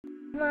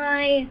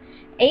My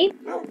 8th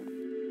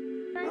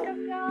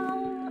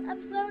MineCraft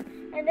episode,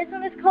 and this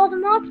one is called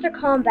Monster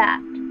Combat.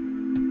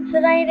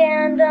 Tonight,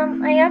 and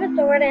I have a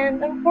sword,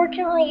 and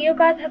unfortunately you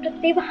guys have to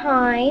stay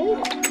behind.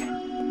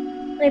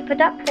 Let me put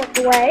that pork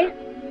away.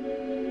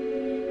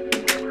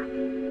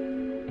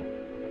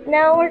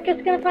 Now we're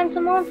just gonna find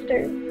some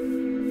monsters.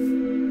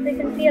 So you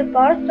can see I've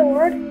got a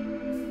sword.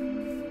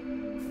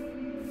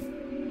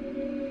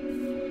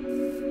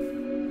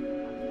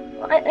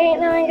 Right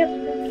now I'm just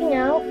freaking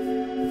out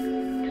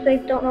because I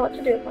don't know what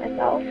to do with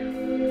myself.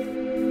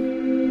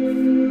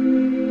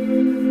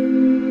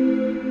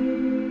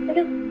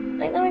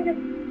 Right now I'm just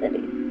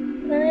sitting.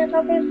 And then on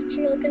top of this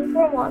tree looking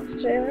for a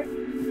monster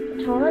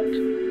to taunt.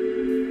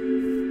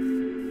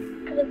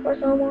 Because of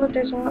course all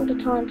monsters want to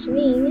taunt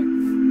me.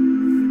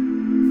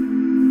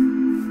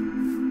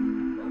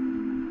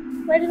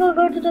 Might as well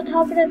go to the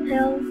top of this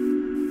hill.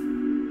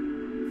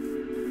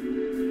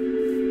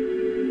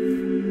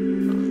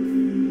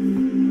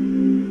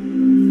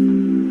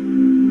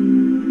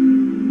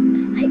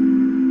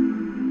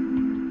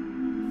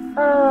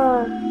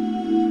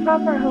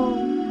 Proper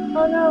home.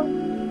 Oh no.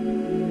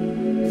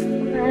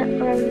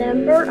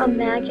 Remember,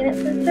 imagine it's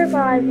in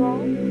survival.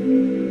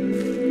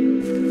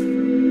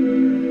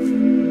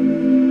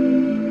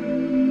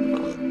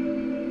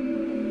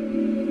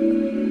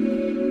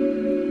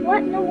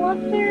 What? No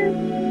monsters?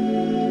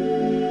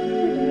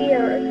 This is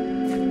weird.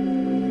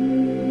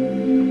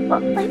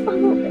 What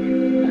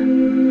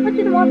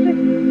did the monster do?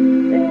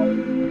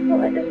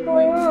 What is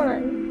going on?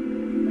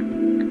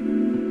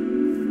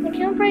 I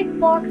can't break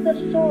blocks of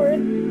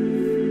swords.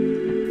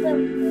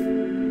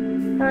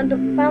 Found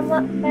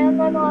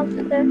my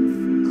monster.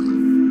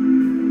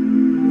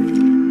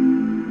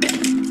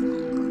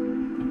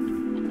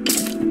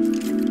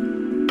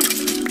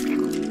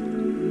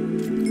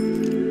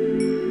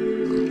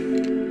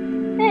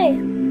 Hey.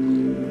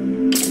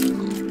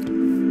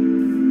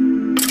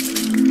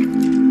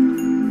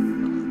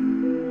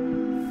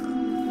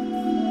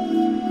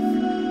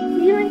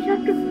 You and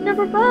Chapter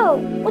never bow.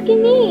 Look at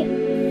me.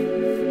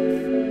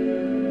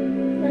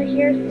 Now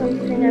here's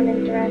something I'm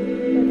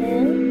interested in.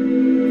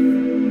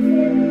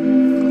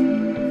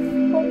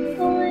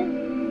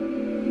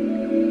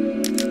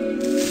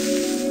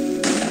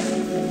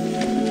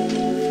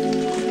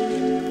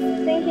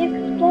 He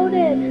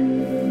exploded.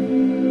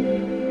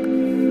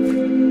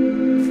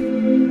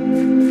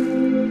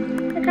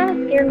 It kind of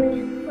scared me.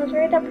 I was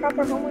worried that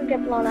proper home would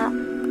get blown up.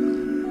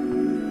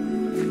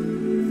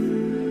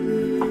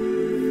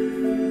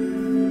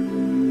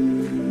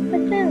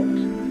 But didn't.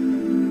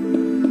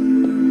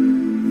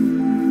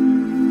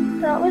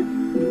 That was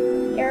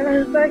scary. I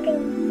was working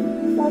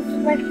lots of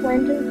my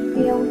flint and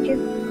steel, which is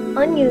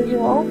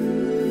unusual.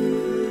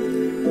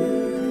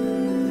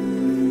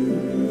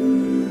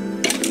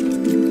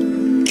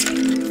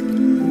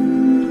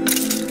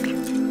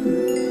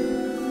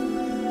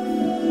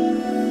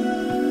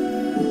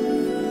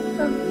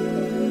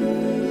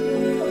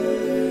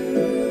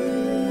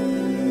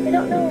 I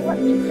don't know what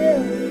to do.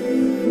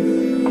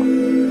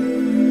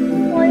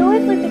 Well, I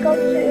always like to go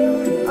to the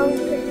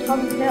top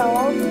hill.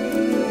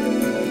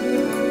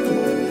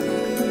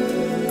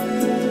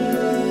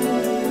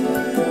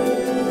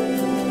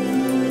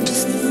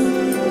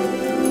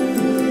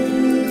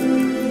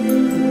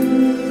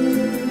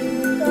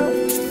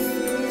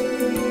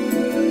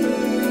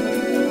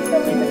 So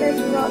leave the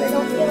next road. I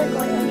don't feel like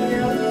going on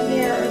here. I'm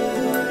scared.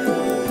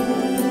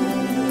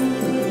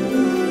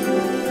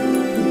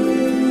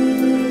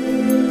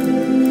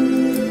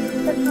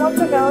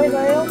 Monster Valley,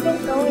 but I don't think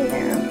going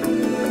there.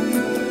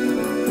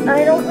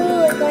 I don't really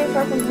like going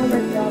far from home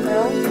as well,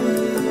 though.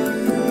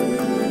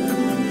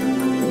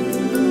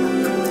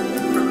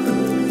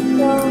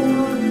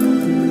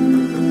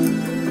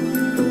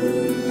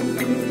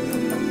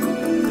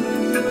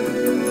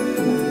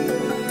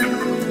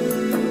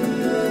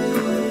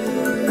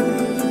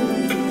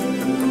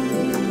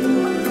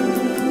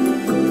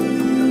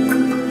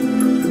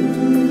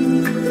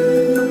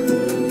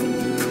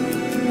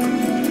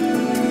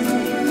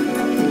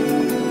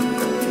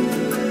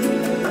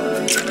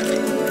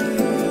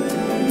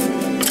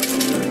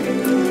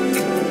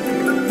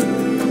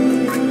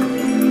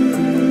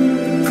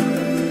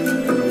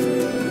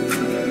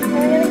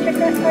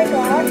 my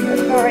God.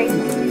 Sorry.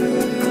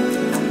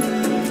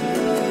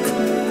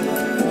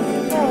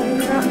 Oh,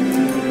 no.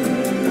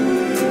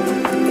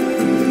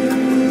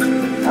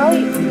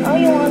 Oh,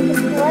 you want to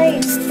play,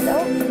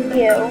 don't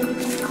you?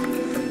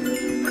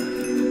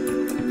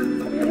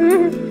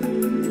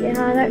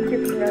 Yeah, that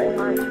creeper really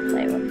wanted to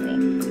play with me.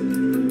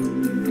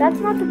 That's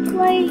not the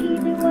play he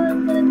knew what I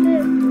was gonna do.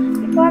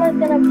 He thought I was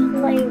gonna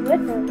play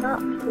with him, not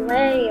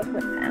play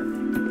with him.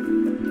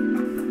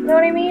 You know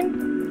what I mean?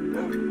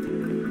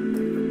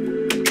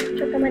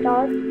 Check out my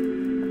dog.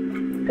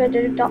 Good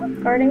to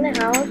dog guarding the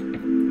house.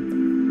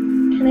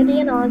 Kennedy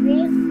and Ozzy.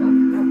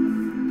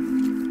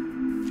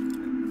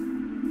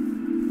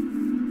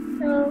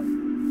 No,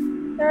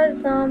 there are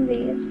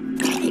zombies.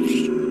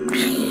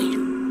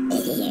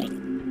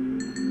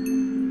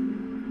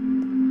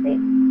 See,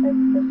 this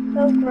is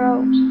so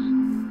gross.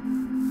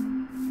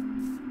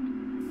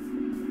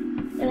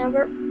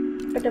 never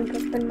put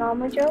a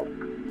mama joke.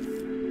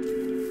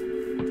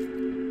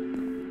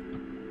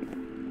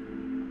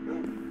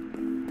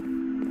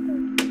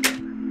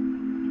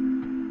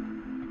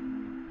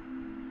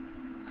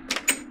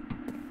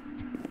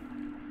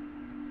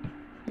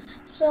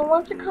 So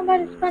once the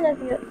combat is fun, as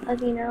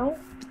you know,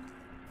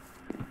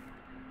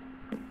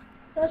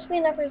 there must be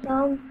another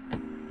zombie.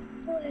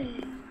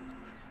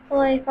 Oh,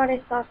 I thought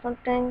I saw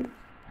something.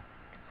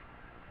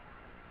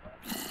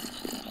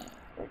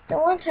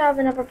 Don't want to have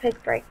another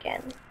pig break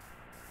in.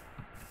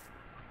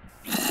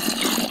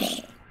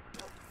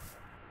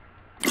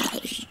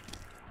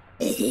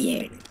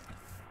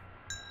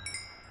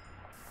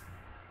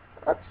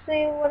 Let's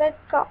see what I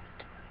got.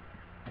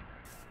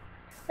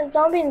 The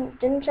zombie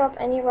didn't drop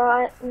any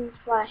rotten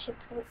flesh.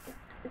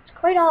 It's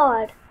quite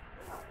odd.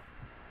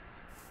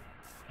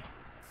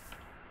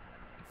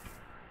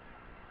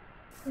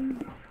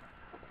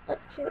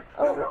 Let's see.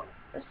 Oh,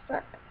 it's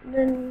not.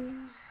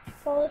 Then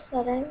follow the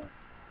settings.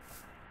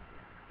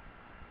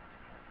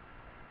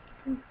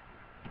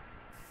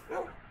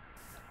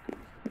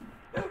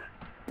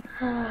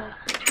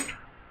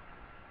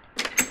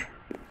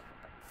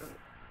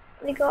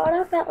 We got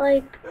up at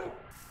like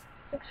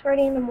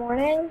 6:30 in the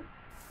morning,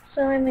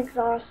 so I'm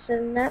exhausted,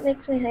 and that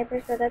makes me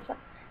hyper. So that's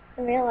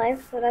in real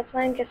life. So that's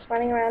why I'm just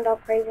running around all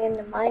crazy in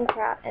the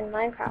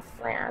Minecraft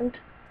land,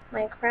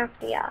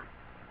 Minecraftia.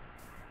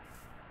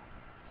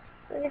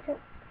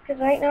 Because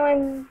right now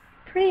I'm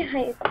pretty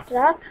hyped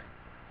up.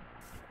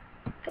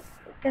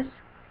 Because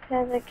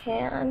I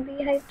can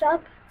be hyped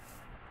up.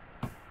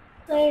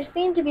 I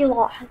seem to be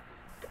lost.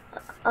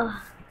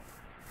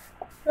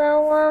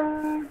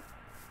 So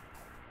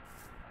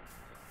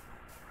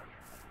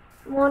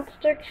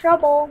monster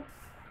trouble.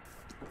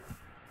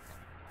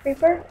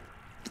 Creeper?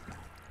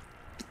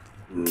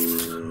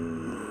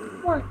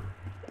 Come on.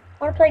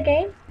 Wanna play a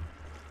game?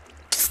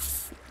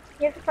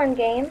 Here's a fun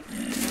game.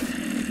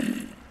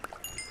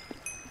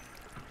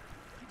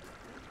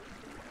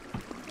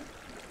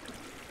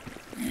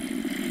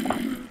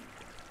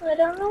 I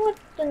don't know what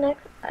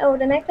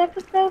the next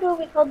episode will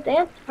be called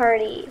Dance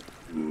Party.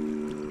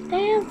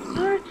 Dance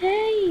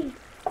Party!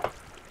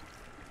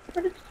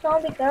 Where did the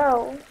zombie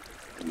go?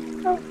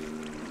 Oh.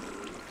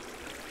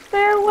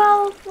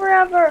 Farewell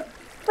forever!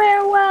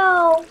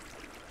 Farewell!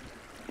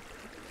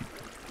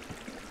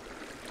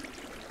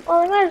 Well,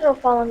 I might as well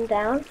follow him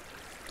down.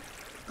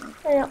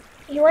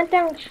 He went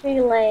down Tree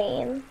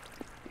Lane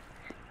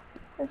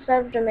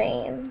instead of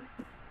Domain.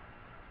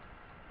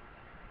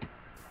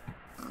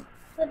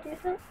 What do you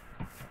think?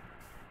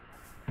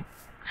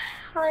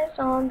 Hi,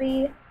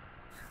 zombie.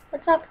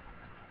 What's up?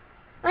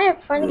 I have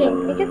a fun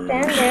game. You can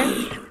stand there,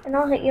 and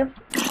I'll hit you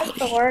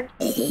with a sword.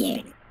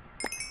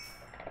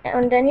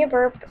 And then you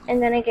burp,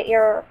 and then I get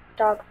your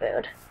dog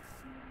food.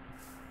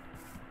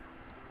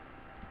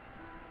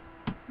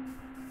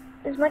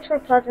 It's much more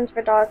pleasant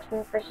for dogs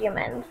than for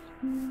humans.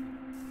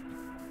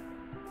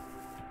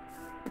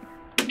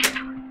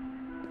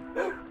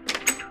 So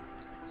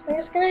I'm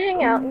just gonna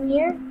hang out in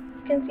here.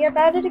 You can see I've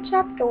added a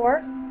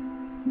trapdoor.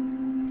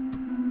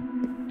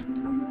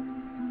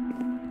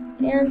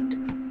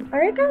 And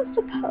are you guys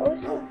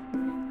supposed,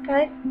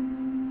 guys?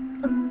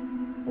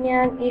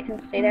 Yeah, you can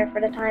stay there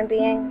for the time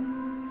being.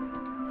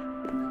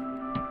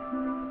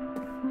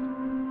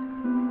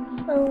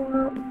 So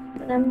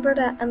remember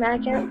that I'm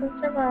accurate in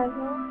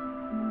survival.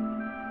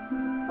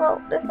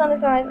 Well, the sun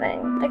is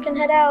rising. I can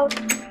head out.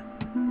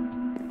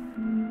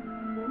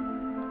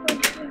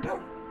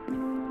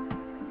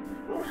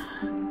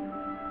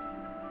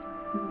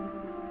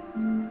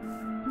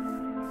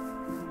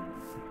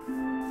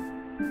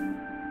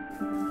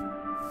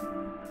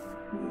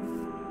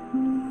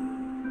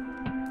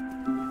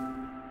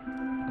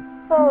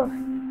 Oh,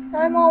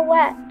 I'm all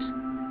wet.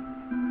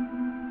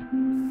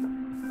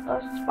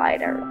 Oh,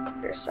 spider,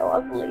 you're so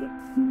ugly.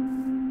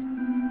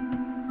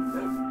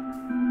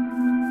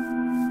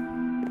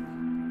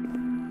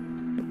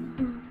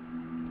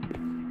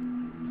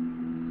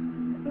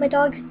 My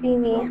dogs see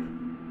me.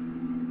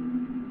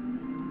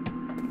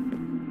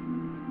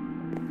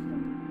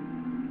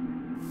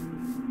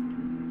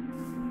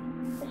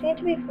 I seem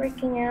to be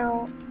freaking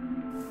out.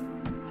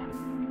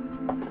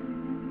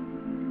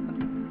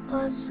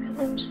 Oh, it's because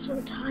I'm so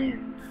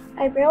tired.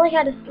 I barely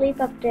had to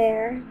sleep up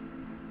there.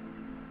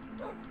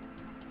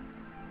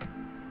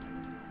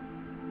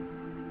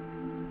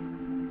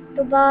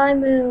 Goodbye,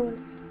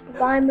 moon.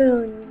 Goodbye,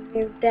 moon.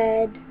 You're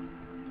dead.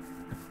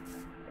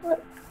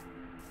 Look.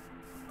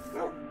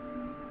 Oh,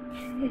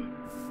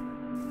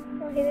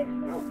 he looks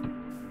nice.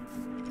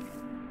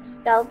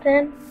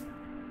 Skeleton.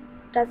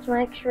 That's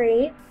my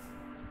tree.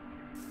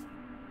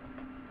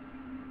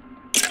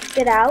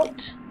 Get out.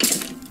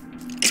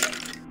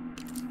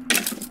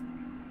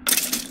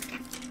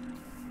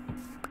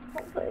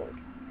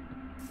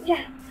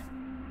 Yes.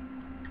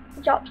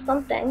 Drop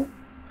something.